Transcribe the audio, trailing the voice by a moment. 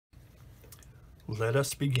Let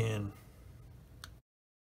us begin.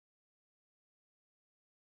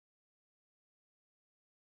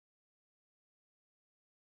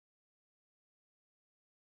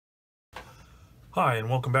 Hi, and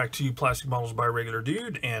welcome back to Plastic Models by Regular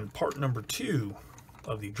Dude, and part number 2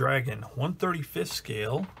 of the Dragon 1/35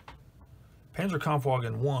 scale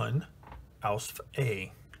Panzer I Ausf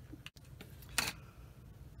A.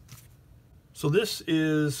 So this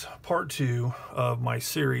is part 2 of my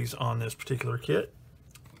series on this particular kit.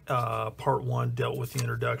 Part 1 dealt with the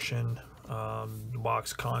introduction, the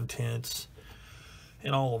box contents,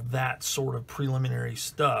 and all of that sort of preliminary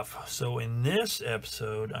stuff. So in this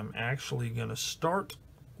episode, I'm actually going to start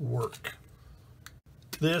work.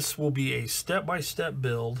 This will be a step-by-step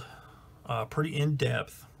build, pretty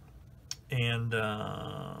in-depth, and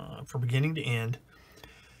from beginning to end.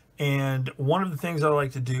 And one of the things I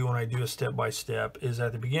like to do when I do a step-by-step is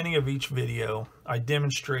at the beginning of each video, I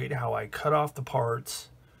demonstrate how I cut off the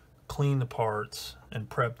parts, clean the parts, and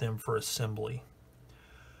prep them for assembly.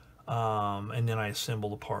 And then I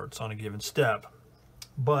assemble the parts on a given step.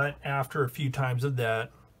 But after a few times of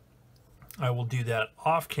that, I will do that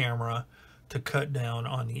off camera to cut down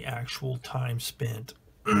on the actual time spent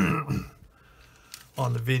on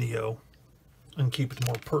the video and keep it to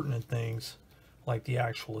more pertinent things like the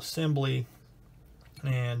actual assembly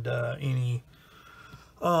and any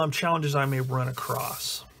challenges I may run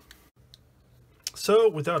across. So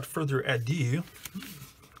without further ado,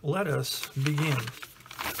 let us begin.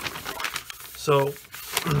 So,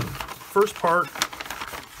 first part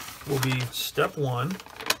will be step 1,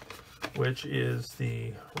 which is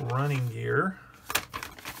the running gear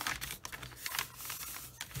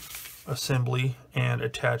assembly and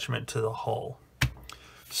attachment to the hull.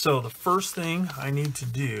 So the first thing I need to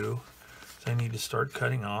do is I need to start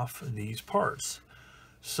cutting off these parts.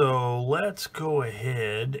 So let's go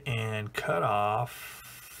ahead and cut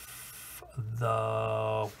off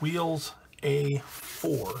the wheels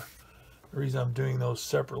A4. The reason I'm doing those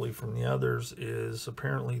separately from the others is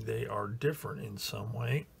apparently they are different in some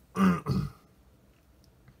way. Yeah,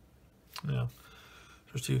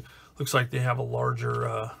 there's two. Looks like they have a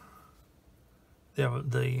larger. They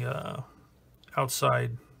have the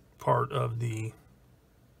outside part of the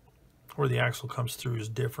where the axle comes through is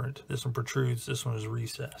different. This one protrudes. This one is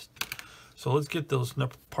recessed. So let's get those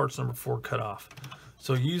parts number 4 cut off.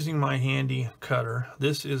 So using my handy cutter,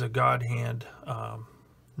 this is a God Hand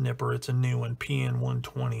nipper. It's a new one, PN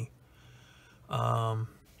 120. I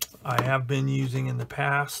have been using in the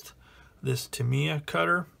past this Tamiya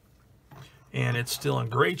cutter, and it's still in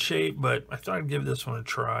great shape, but I thought I'd give this one a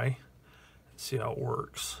try and see how it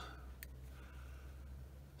works.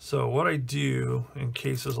 So what I do in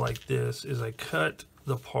cases like this is I cut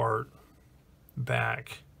the part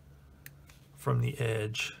back from the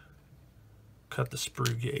edge, cut the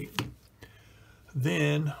sprue gate.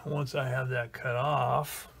 Then once I have that cut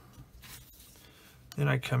off, then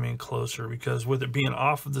I come in closer, because with it being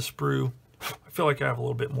off of the sprue, I feel like I have a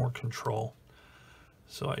little bit more control.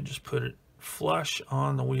 So I just put it flush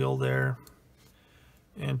on the wheel there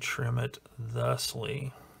and trim it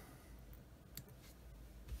thusly.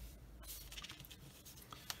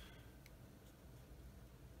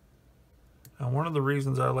 Now, one of the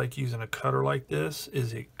reasons I like using a cutter like this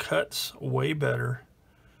is it cuts way better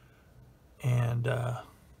and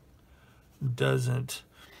doesn't,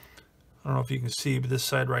 I don't know if you can see, but this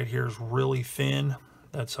side right here is really thin.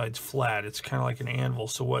 That side's flat. It's kind of like an anvil.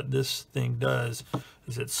 So what this thing does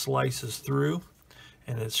is it slices through,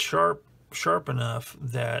 and it's sharp enough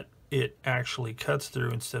that it actually cuts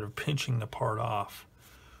through instead of pinching the part off.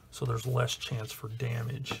 So there's less chance for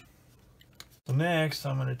damage. So next,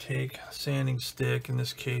 I'm going to take a sanding stick, in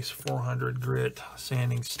this case 400 grit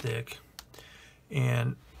sanding stick,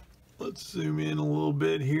 and let's zoom in a little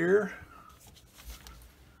bit here.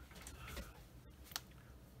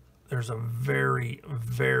 There's a very,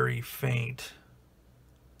 very faint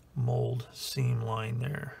mold seam line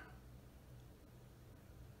there.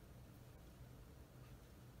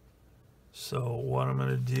 So what I'm going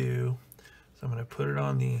to do is I'm going to put it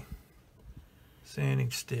on the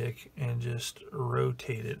sanding stick and just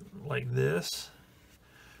rotate it like this.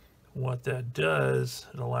 What that does,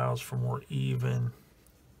 it allows for more even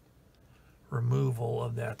removal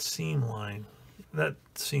of that seam line. That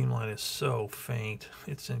seam line is so faint,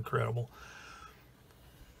 it's incredible.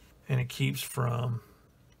 And it keeps from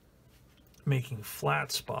making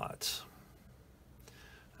flat spots.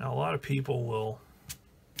 Now a lot of people will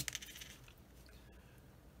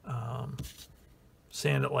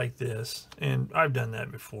sand it like this, and I've done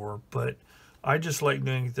that before, but I just like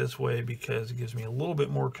doing it this way because it gives me a little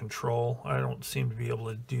bit more control. I don't seem to be able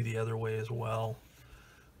to do the other way as well,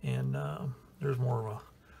 and there's more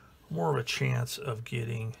of a chance of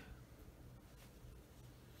getting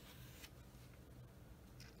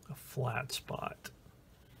a flat spot.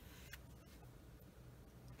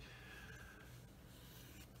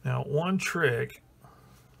 Now, one trick,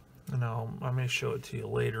 and I may show it to you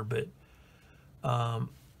later, but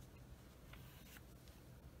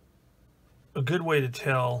a good way to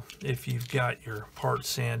tell if you've got your part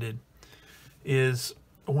sanded is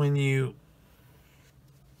when you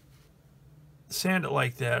sand it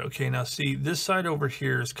like that. Okay, now see, this side over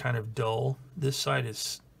here is kind of dull. This side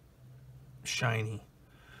is shiny.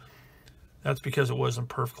 That's because it wasn't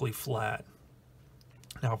perfectly flat.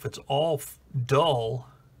 Now, if it's all dull,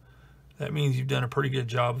 that means you've done a pretty good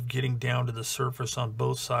job of getting down to the surface on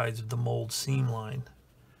both sides of the mold seam line.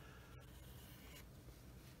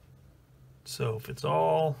 So if it's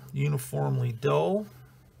all uniformly dull,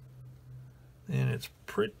 then it's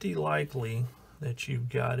pretty likely that you've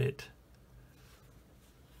got it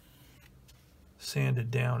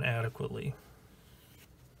sanded down adequately.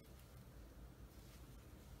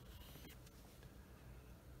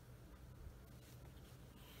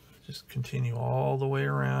 Just continue all the way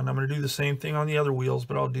around. I'm going to do the same thing on the other wheels,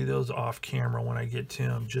 but I'll do those off camera when I get to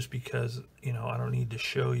them, just because, you know, I don't need to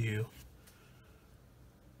show you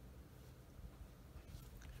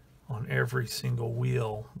on every single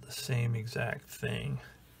wheel the same exact thing.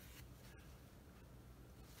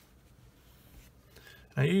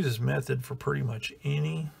 I use this method for pretty much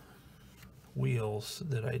any wheels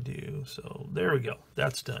that I do. So there we go,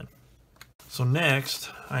 that's done. So next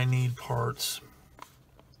I need parts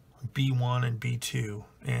B1 and B2,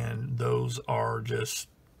 and those are just,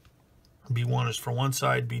 B1 is for one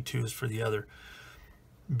side, B2 is for the other.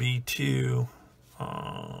 B2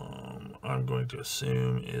 I'm going to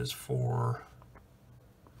assume is for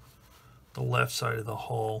the left side of the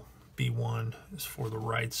hull. B1 is for the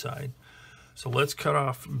right side. So let's cut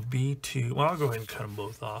off B2. Well, I'll go ahead and cut them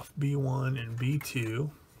both off. B1 and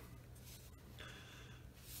B2,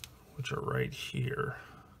 which are right here.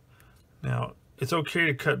 Now, it's okay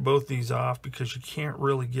to cut both these off because you can't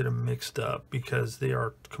really get them mixed up because they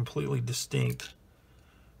are completely distinct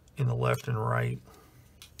in the left and right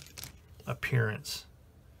appearance.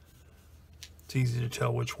 It's easy to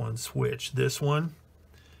tell which one's which. This one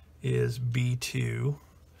is B2.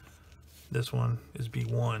 This one is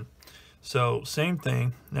B1. So same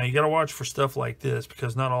thing. Now you got to watch for stuff like this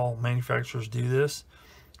because not all manufacturers do this,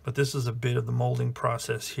 but this is a bit of the molding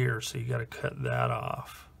process here, so you got to cut that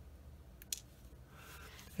off.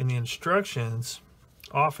 And the instructions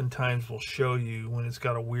oftentimes will show you when it's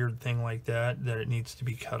got a weird thing like that, that it needs to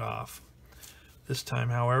be cut off. This time,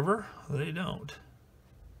 however, they don't.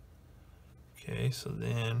 Okay, so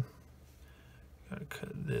then got to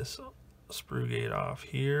cut this sprue gate off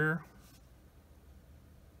here.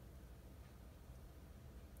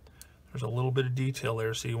 There's a little bit of detail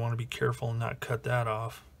there, so you want to be careful and not cut that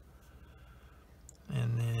off.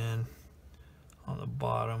 And then on the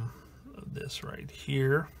bottom of this right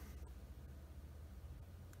here,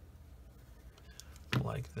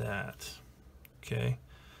 like that. Okay,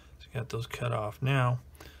 so you got those cut off. Now,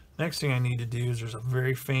 next thing I need to do is there's a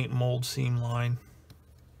very faint mold seam line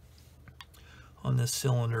on this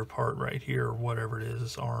cylinder part right here, or whatever it is,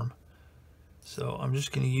 this arm. So I'm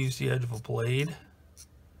just going to use the edge of a blade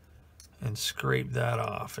and scrape that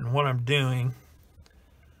off. And what I'm doing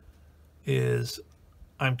is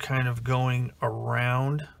I'm kind of going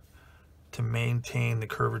around to maintain the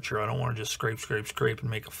curvature. I don't want to just scrape, scrape, scrape and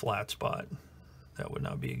make a flat spot. That would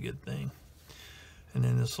not be a good thing. And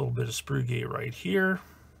then this little bit of sprue gate right here.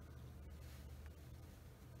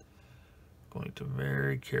 Going to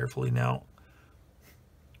very carefully. Now,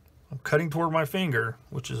 I'm cutting toward my finger,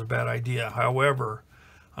 which is a bad idea. However,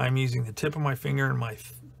 I'm using the tip of my finger and my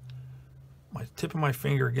tip of my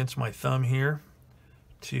finger against my thumb here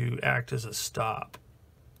to act as a stop.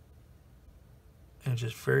 And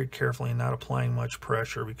just very carefully, and not applying much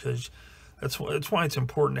pressure, because that's why it's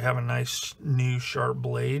important to have a nice new sharp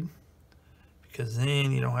blade, because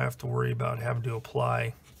then you don't have to worry about having to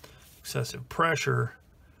apply excessive pressure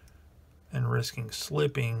and risking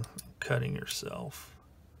slipping and cutting yourself,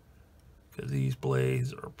 because these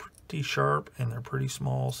blades are pretty sharp and they're pretty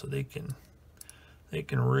small, so they can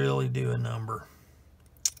really do a number.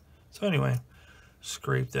 So anyway,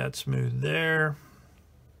 scrape that smooth there.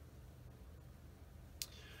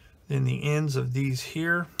 Then the ends of these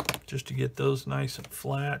here, just to get those nice and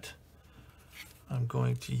flat, I'm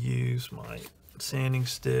going to use my sanding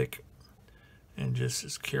stick and just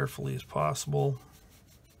as carefully as possible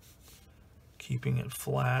keeping it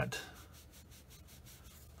flat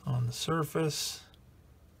on the surface.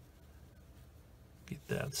 Get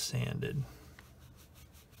that sanded.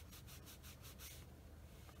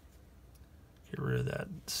 Get rid of that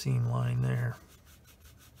seam line there.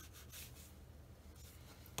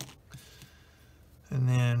 And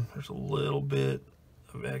then there's a little bit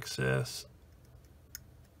of excess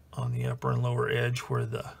on the upper and lower edge where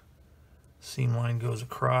the seam line goes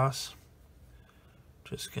across.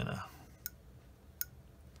 Just gonna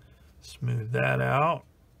smooth that out.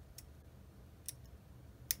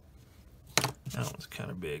 That one's kind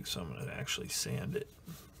of big, so I'm gonna actually sand it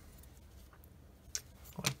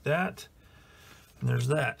like that. And there's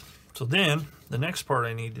that. So then the next part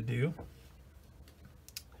I need to do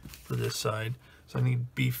for this side, so I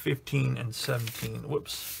need B15 and 17.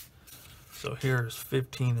 Whoops. So here's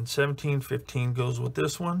 15 and 17. 15 goes with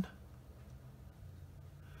this one.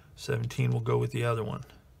 17 will go with the other one.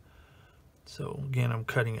 So again, I'm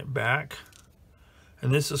cutting it back.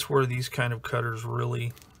 And this is where these kind of cutters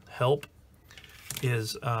really help,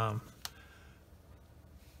 is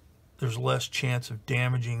there's less chance of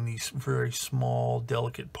damaging these very small,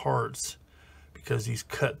 delicate parts because these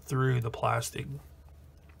cut through the plastic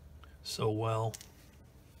so well.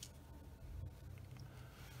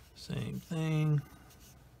 Same thing.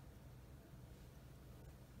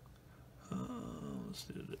 Let's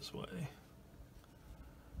do it this way.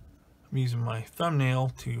 I'm using my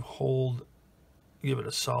thumbnail to hold, give it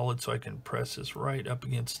a solid so I can press this right up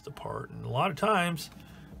against the part. And a lot of times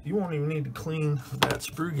you won't even need to clean that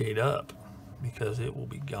sprue gate up because it will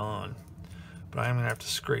be gone. But I'm gonna have to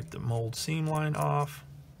scrape the mold seam line off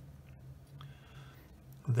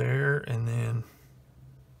there, and then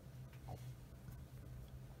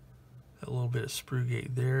a little bit of sprue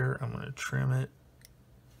gate there. I'm going to trim it.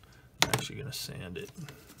 I'm actually going to sand it.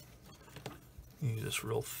 Use this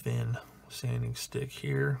real thin sanding stick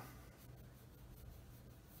here.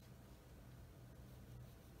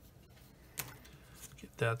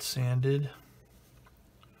 Get that sanded.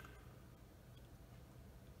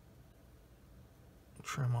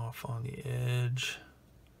 Trim off on the edge.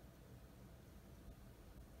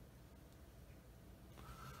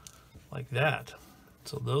 Like that.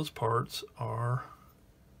 So those parts are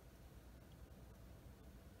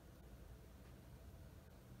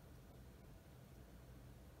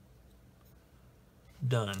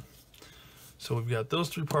done. So we've got those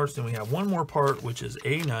three parts, then we have one more part, which is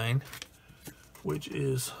A9, which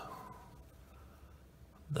is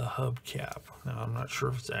the hubcap. Now I'm not sure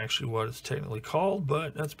if it's actually what it's technically called,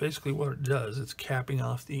 but that's basically what it does. It's capping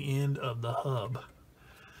off the end of the hub.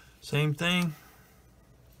 Same thing.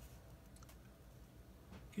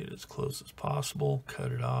 Get it as close as possible, cut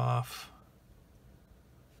it off,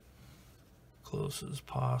 close as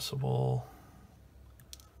possible,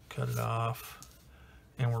 cut it off,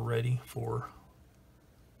 and we're ready for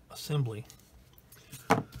assembly.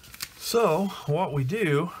 So what we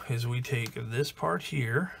do is we take this part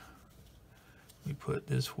here, we put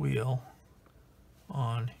this wheel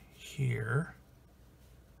on here.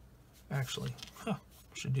 Actually, I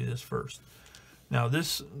should do this first. Now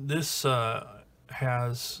this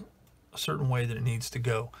has a certain way that it needs to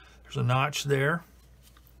go. There's a notch there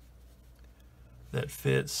that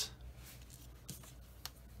fits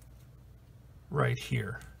right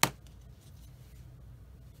here.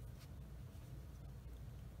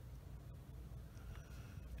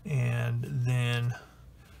 And then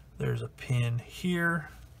there's a pin here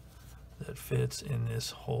that fits in this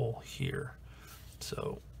hole here.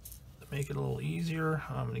 So to make it a little easier,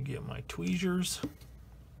 I'm going to get my tweezers.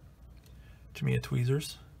 Tamiya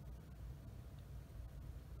tweezers.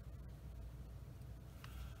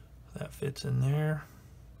 That fits in there.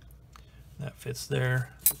 That fits there.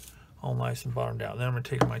 All nice and bottomed out. Then I'm going to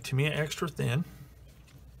take my Tamiya Extra Thin.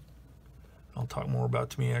 I'll talk more about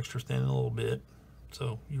Tamiya Extra Thin in a little bit.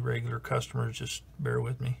 So you regular customers, just bear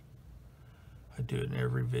with me. I do it in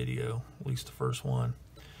every video, at least the first one.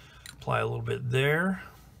 Apply a little bit there.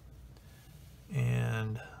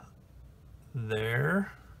 And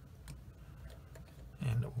there.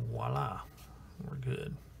 And voila, we're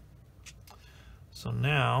good. So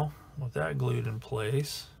now, with that glued in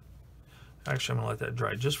place, actually I'm gonna let that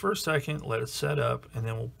dry just for a second, let it set up, and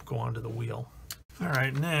then we'll go on to the wheel. All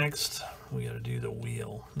right, next, we gotta do the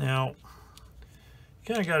wheel. Now, you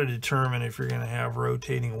kinda gotta determine if you're gonna have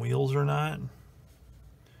rotating wheels or not.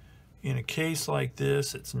 In a case like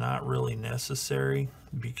this, it's not really necessary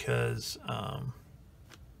because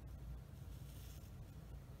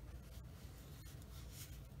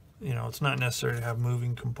you know, it's not necessary to have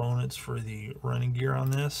moving components for the running gear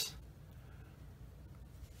on this.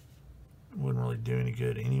 It wouldn't really do any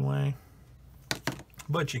good anyway.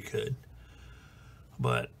 but you could.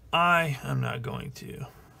 But I am not going to.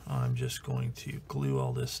 I'm just going to glue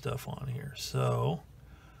all this stuff on here. So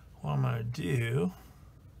what I'm going to do,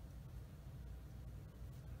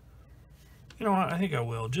 you know what, I think I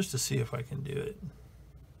will, just to see if I can do it.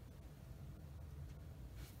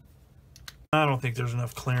 I don't think there's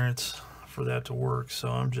enough clearance for that to work, so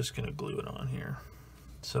I'm just going to glue it on here.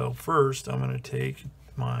 So first I'm going to take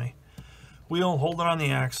my wheel, hold it on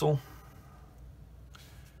the axle,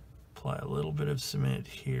 apply a little bit of cement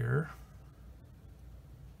here,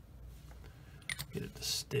 get it to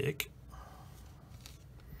stick,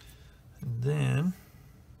 and then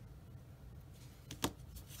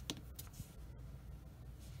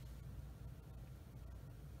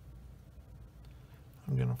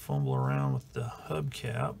I'm going to fumble around with the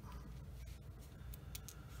hubcap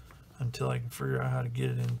until I can figure out how to get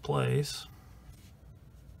it in place.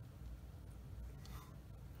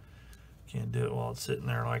 Can't do it while it's sitting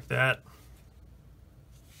there like that.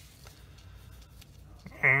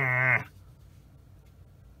 There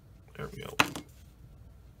we go.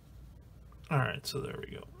 All right, so there we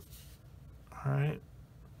go. All right,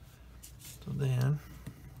 so then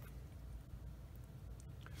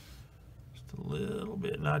just a little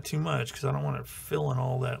bit, not too much, because I don't want it filling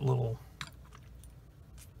all that little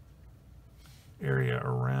area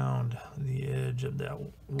around the edge of that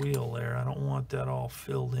wheel there. I don't want that all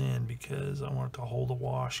filled in because I want it to hold the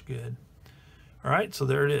wash good. All right, so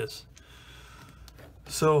there it is.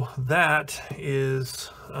 So that is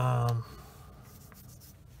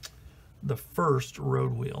the first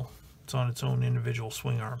road wheel. It's on its own individual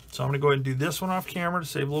swing arm. So I'm going to go ahead and do this one off camera to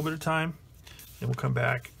save a little bit of time. Then we'll come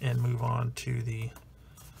back and move on to the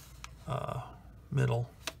middle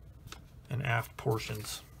and aft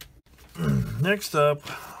portions. Next up,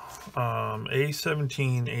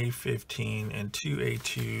 A17, A15, and 2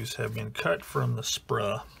 A2s have been cut from the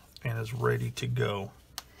sprue and is ready to go.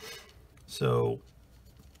 So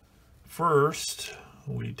first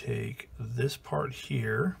we take this part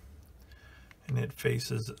here and it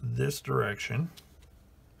faces this direction.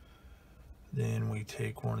 Then we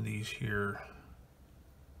take one of these here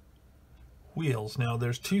wheels. Now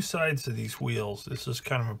there's two sides to these wheels. This is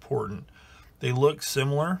kind of important. They look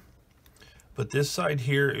similar, but this side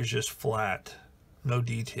here is just flat, no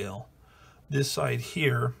detail. This side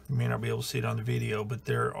here, you may not be able to see it on the video, but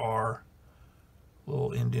there are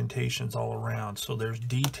little indentations all around. So there's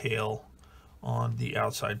detail on the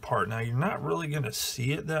outside part. Now you're not really going to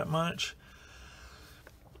see it that much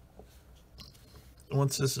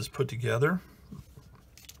once this is put together,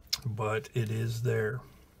 but it is there.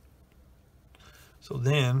 So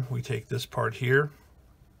then we take this part here.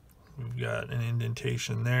 We've got an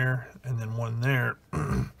indentation there and then one there,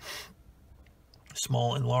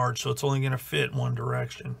 small and large, so it's only going to fit one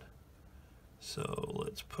direction. So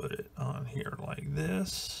let's put it on here like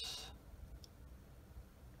this.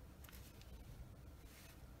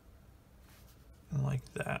 And like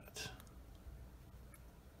that.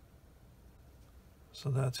 So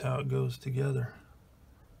that's how it goes together.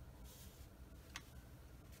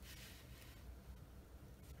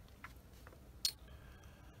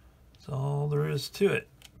 That's all there is to it.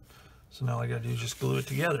 So now all I gotta do is just glue it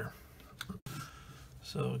together.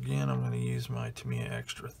 So again, I'm going to use my Tamiya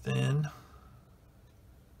Extra Thin.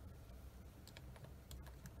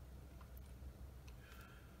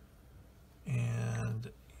 And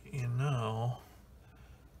you know,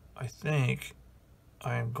 I think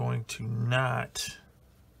I'm going to not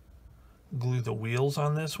glue the wheels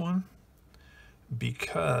on this one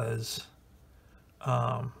because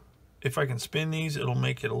if I can spin these, it'll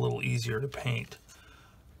make it a little easier to paint.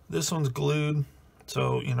 This one's glued,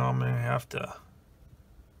 so you know I'm going to have to,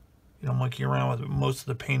 you know, monkey around with it. Most of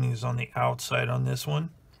the painting is on the outside on this one,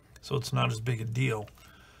 so it's not as big a deal.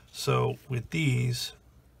 So with these,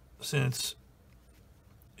 since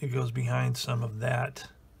it goes behind some of that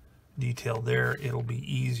detail there, it'll be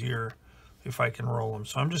easier if I can roll them.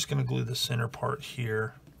 So I'm just going to glue the center part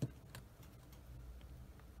here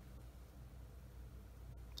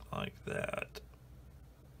like that.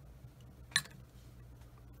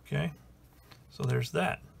 Okay, so there's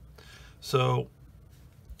that. So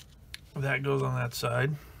that goes on that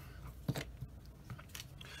side.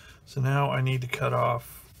 So now I need to cut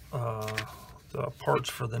off the parts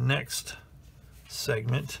for the next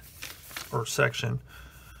segment or section.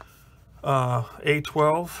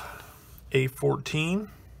 A12, A14,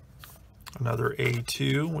 another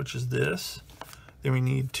A2, which is this. Then we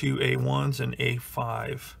need two A1s and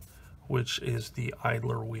A5, which is the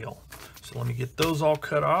idler wheel. So let me get those all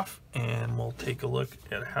cut off and we'll take a look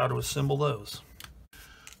at how to assemble those.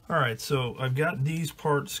 All right, so I've got these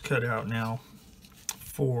parts cut out now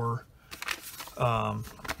for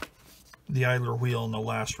the idler wheel and the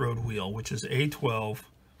last road wheel, which is A12,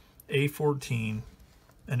 A14,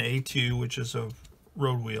 an A2, which is a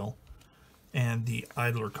road wheel, and the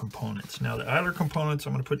idler components. Now the idler components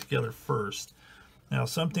I'm going to put together first. Now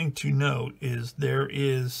something to note is there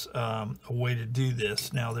is a way to do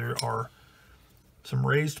this. Now there are some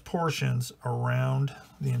raised portions around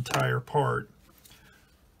the entire part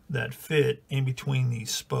that fit in between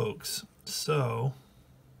these spokes. So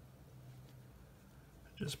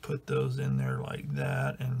just put those in there like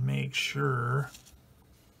that and make sure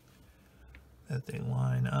that they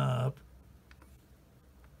line up,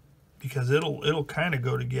 because it'll kind of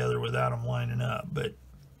go together without them lining up, but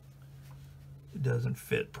it doesn't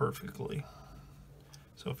fit perfectly.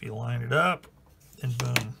 So if you line it up, then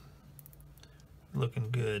boom, looking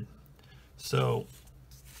good. So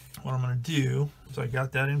what I'm going to do is, I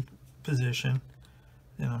got that in position,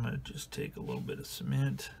 then I'm going to just take a little bit of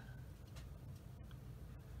cement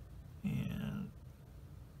and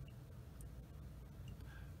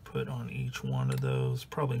put on each one of those.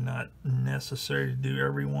 Probably not necessary to do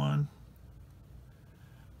every one,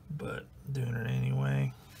 but doing it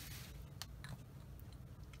anyway.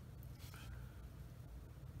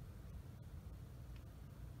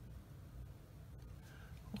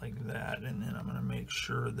 Like that, and then I'm going to make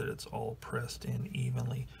sure that it's all pressed in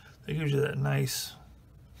evenly. That gives you that nice,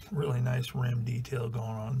 really nice rim detail going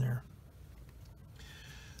on there.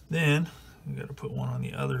 Then you got to put one on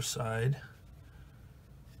the other side,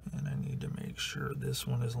 and I need to make sure this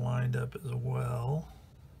one is lined up as well.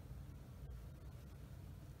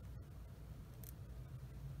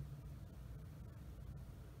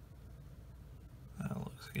 That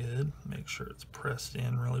looks good. Make sure it's pressed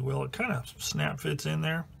in really well. It kind of snap fits in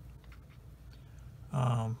there,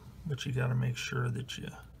 but you got to make sure that you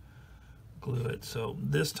glue it. So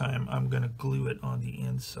this time I'm going to glue it on the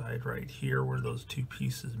inside right here where those two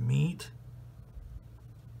pieces meet.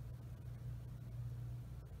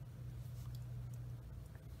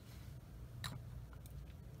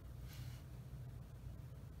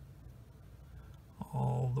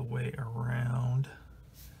 All the way around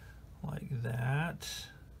like that.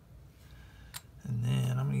 And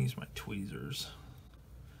then I'm going to use my tweezers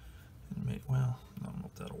and make, well, I don't know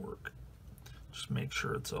if that'll work. Just make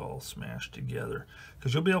sure it's all smashed together,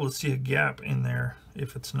 because you'll be able to see a gap in there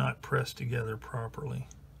if it's not pressed together properly.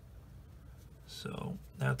 So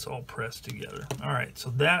that's all pressed together. All right, so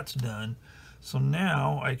that's done. So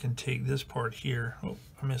now I can take this part here. Oh,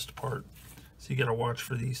 I missed a part. So you got to watch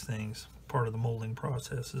for these things. Part of the molding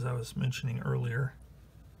process, as I was mentioning earlier.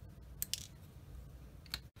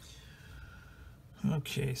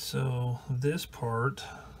 Okay, so this part,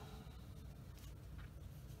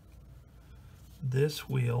 this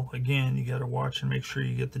wheel, again, you got to watch and make sure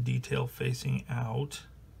you get the detail facing out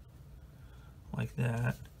like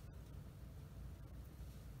that.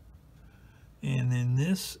 And then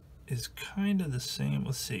this is kind of the same.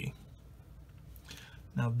 Let's see.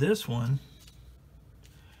 Now this one,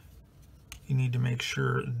 you need to make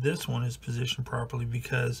sure this one is positioned properly,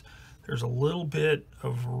 because there's a little bit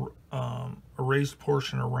of a raised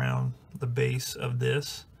portion around the base of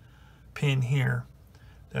this pin here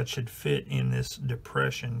that should fit in this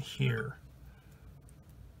depression here.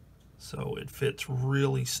 So it fits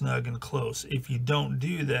really snug and close. If you don't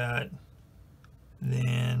do that,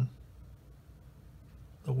 then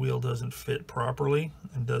the wheel doesn't fit properly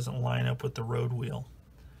and doesn't line up with the road wheel.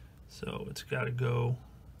 So it's got to go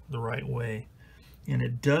the right way. And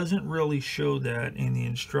it doesn't really show that in the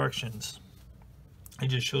instructions. It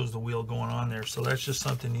just shows the wheel going on there. So that's just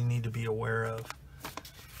something you need to be aware of.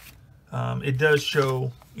 It does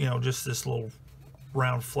show, you know, just this little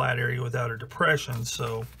round flat area without a depression.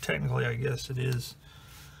 So technically, I guess it is,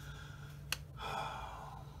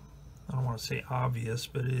 I don't want to say obvious,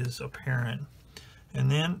 but it is apparent. And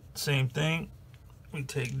then same thing, we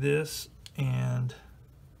take this and,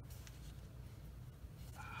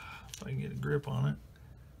 if I can get a grip on it,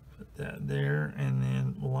 put that there, and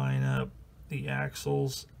then line up the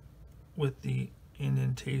axles with the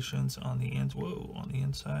indentations on the ends. Whoa, on the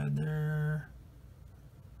inside there.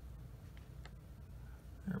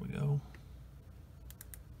 There we go.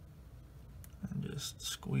 And just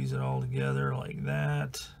squeeze it all together like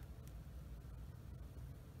that.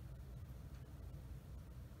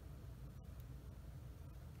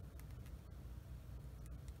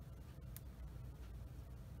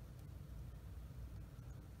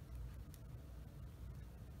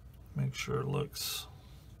 Make sure it looks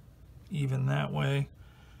even that way.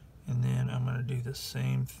 And then I'm going to do the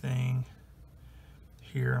same thing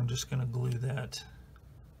here. I'm just going to glue that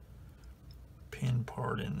pin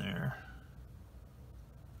part in there.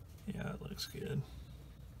 Yeah, it looks good.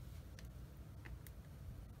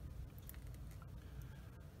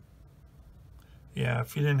 Yeah,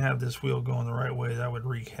 if you didn't have this wheel going the right way, that would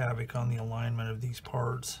wreak havoc on the alignment of these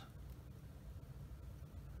parts.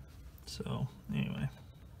 So, anyway.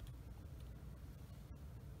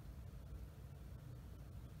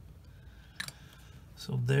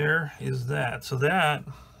 So there is that. So that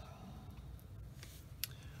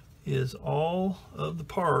is all of the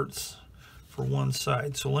parts for one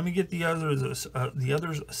side. So let me get the others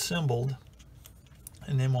assembled,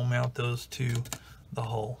 and then we'll mount those to the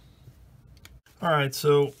hull. All right,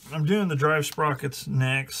 so I'm doing the drive sprockets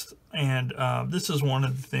next, and this is one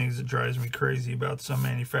of the things that drives me crazy about some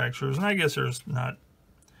manufacturers, and I guess there's not,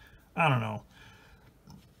 I don't know,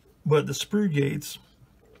 but the sprue gates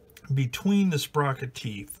between the sprocket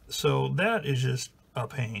teeth. So that is just a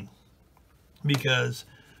pain, because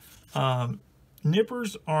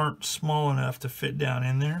nippers aren't small enough to fit down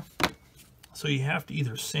in there, so you have to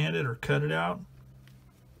either sand it or cut it out.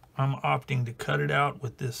 I'm opting to cut it out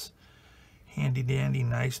with this handy dandy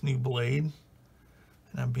nice new blade,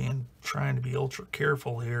 and I'm trying to be ultra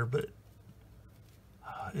careful here, but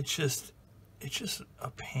it's just a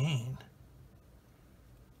pain.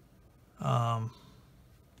 Some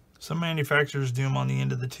manufacturers do them on the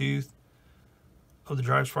end of the tooth of the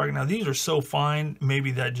drive sprocket. Now these are so fine,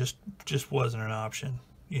 maybe that just wasn't an option,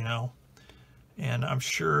 you know, and I'm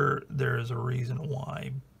sure there's a reason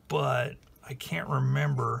why, but I can't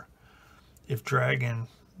remember if Dragon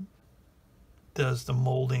does the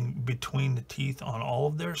molding between the teeth on all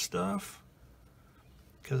of their stuff,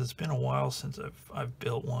 because it's been a while since I've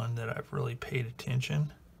built one that I've really paid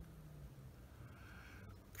attention.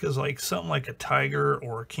 Because like something like a Tiger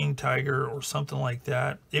or a King Tiger or something like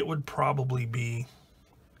that, it would probably be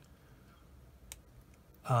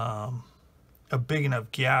a big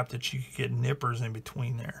enough gap that you could get nippers in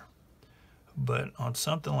between there. But on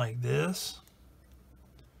something like this,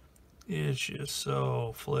 it's just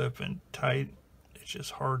so flippin' tight. It's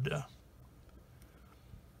just hard to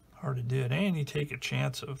do it, and you take a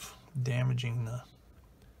chance of damaging the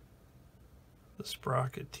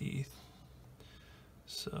sprocket teeth.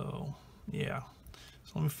 So yeah,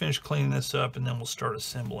 so let me finish cleaning this up, and then we'll start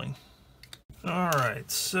assembling. All right,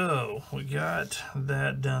 so we got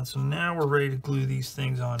that done. So now we're ready to glue these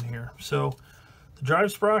things on here. So the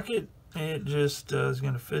drive sprocket, it just is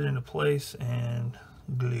going to fit into place and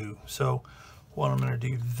glue. So what I'm going to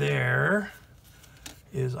do there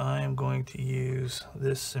is I am going to use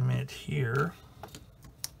this cement here.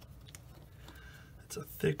 It's a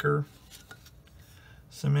thicker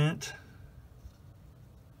cement,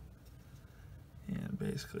 and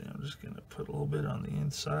basically I'm just going to put a little bit on the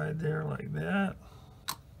inside there like that,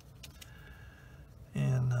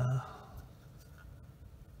 and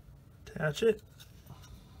attach it.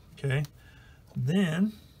 Okay,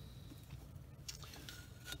 then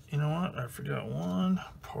you know what, I forgot one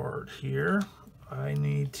part here. I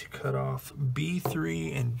need to cut off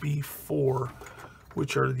B3 and B4,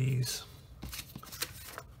 which are these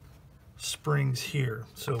springs here.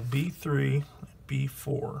 So B3,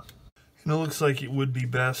 B4. And it looks like it would be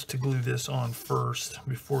best to glue this on first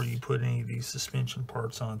before you put any of these suspension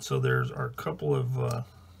parts on. So there's our couple of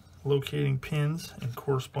locating pins and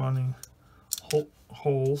corresponding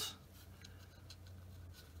holes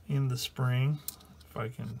in the spring. If I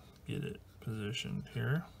can get it positioned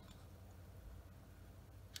here.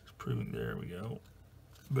 Proving, there we go,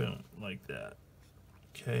 boom, like that.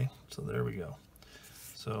 Okay, so there we go.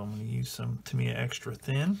 So I'm going to use some Tamiya extra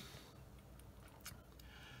thin.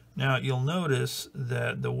 Now you'll notice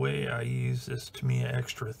that the way I use this Tamiya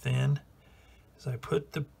extra thin is I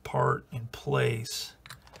put the part in place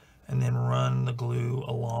and then run the glue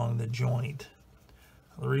along the joint.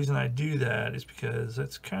 The reason I do that is because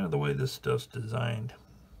that's kind of the way this stuff's designed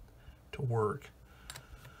to work.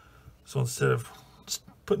 So instead of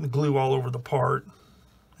putting the glue all over the part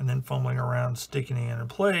and then fumbling around sticking it in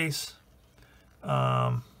place,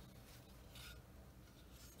 put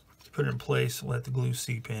it in place, let the glue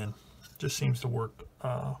seep in. Just seems to work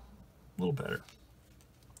a little better.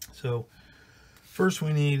 So first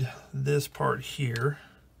we need this part here,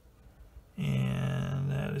 and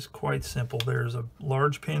that is quite simple. There's a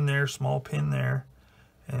large pin there, small pin there,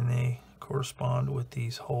 and they correspond with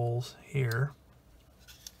these holes here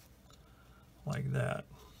like that.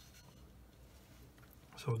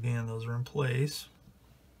 So again, those are in place.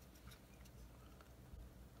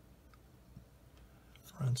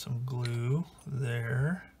 Run some glue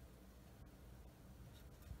there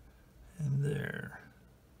and there.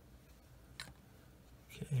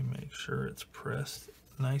 Okay, make sure it's pressed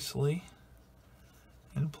nicely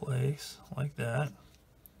in place like that.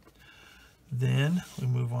 Then we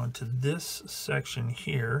move on to this section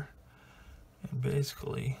here, and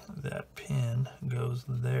basically that pin goes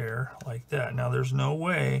there like that. Now there's no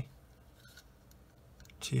way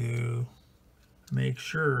to make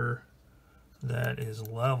sure that is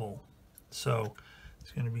level, so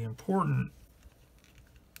it's going to be important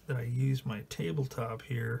that I use my tabletop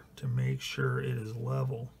here to make sure it is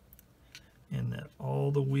level and that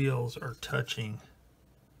all the wheels are touching,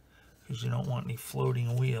 because you don't want any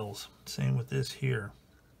floating wheels. Same with this here.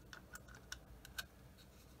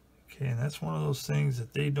 Okay, and that's one of those things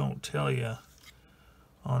that they don't tell you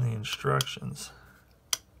on the instructions.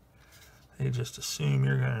 They just assume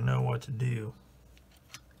you're going to know what to do.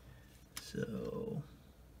 So,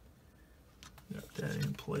 got that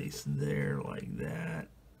in place there like that.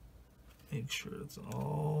 Make sure it's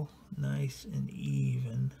all nice and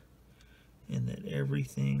even and that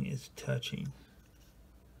everything is touching.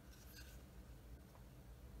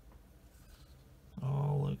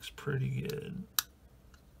 All looks pretty good.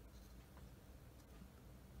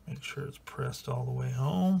 Make sure it's pressed all the way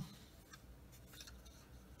home.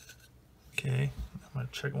 Okay, I'm going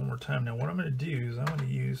to check one more time. Now what I'm going to do is I'm going to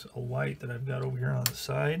use a light that I've got over here on the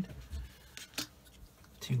side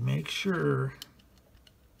to make sure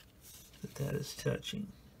that that is touching.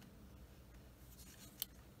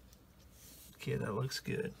 Okay, that looks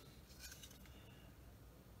good.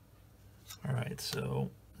 Alright,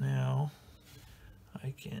 so now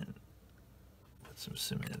I can put some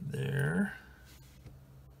cement there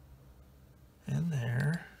and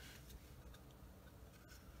there.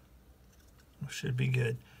 Should be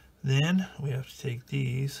good. Then we have to take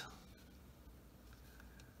these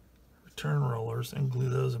return rollers and glue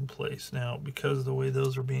those in place. Now, because of the way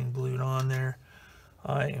those are being glued on there,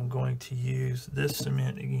 I am going to use this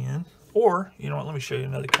cement again. Or, you know what, let me show you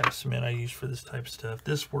another kind of cement I use for this type of stuff.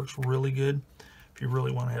 This works really good if you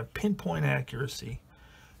really want to have pinpoint accuracy.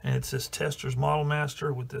 And it's this Tester's Model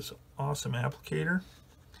Master with this awesome applicator.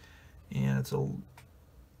 And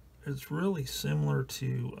it's really similar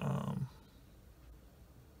to,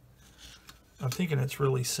 I'm thinking it's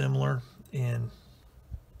really similar in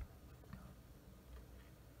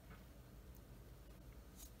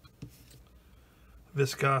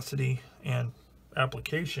viscosity and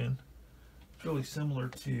application. It's really similar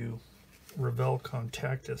to Revell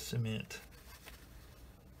Contacta cement.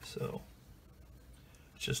 So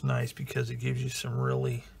it's just nice because it gives you some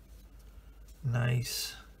really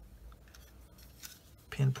nice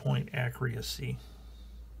pinpoint accuracy.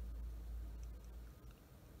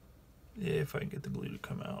 If I can get the glue to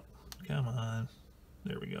come out. Come on.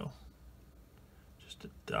 There we go. Just a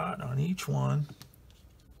dot on each one.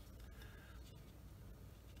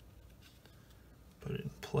 Put it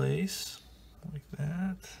in place like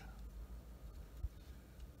that.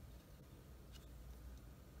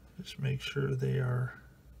 Just make sure they are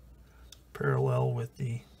parallel with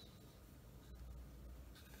the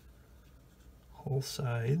whole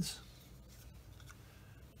sides.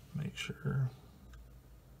 Make sure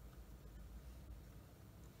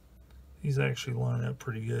these actually line up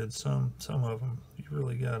pretty good. Some of them you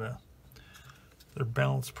really gotta, they're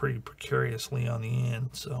balanced pretty precariously on the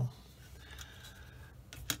end. So,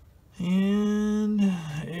 and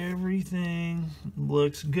everything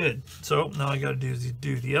looks good. So now I gotta do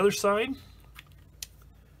the other side,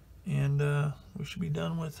 and we should be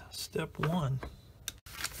done with step one.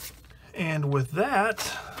 And with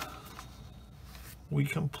that, we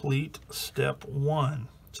complete step one.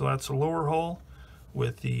 So that's the lower hull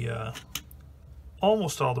with the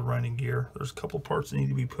almost all the running gear. There's a couple parts that need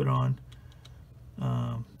to be put on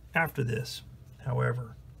after this.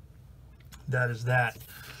 However, that is that.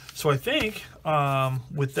 So I think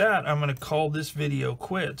with that, I'm going to call this video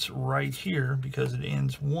quits right here because it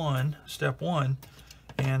ends step one,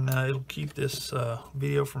 and it'll keep this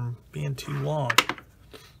video from being too long.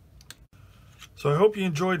 So I hope you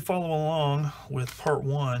enjoyed following along with part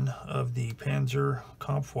one of the Panzer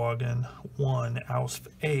I Ausf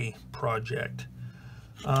A project.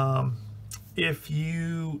 If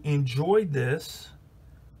you enjoyed this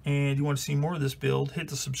and you want to see more of this build, hit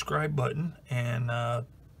the subscribe button and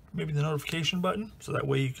maybe the notification button, so that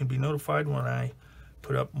way you can be notified when I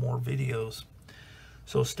put up more videos.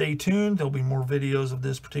 So stay tuned. There'll be more videos of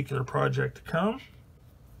this particular project to come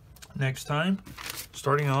next time,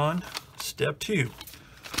 starting on step two.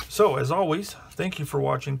 So as always, thank you for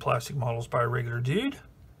watching Plastic Models by a Regular Dude,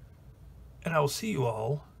 and I will see you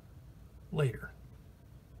all later.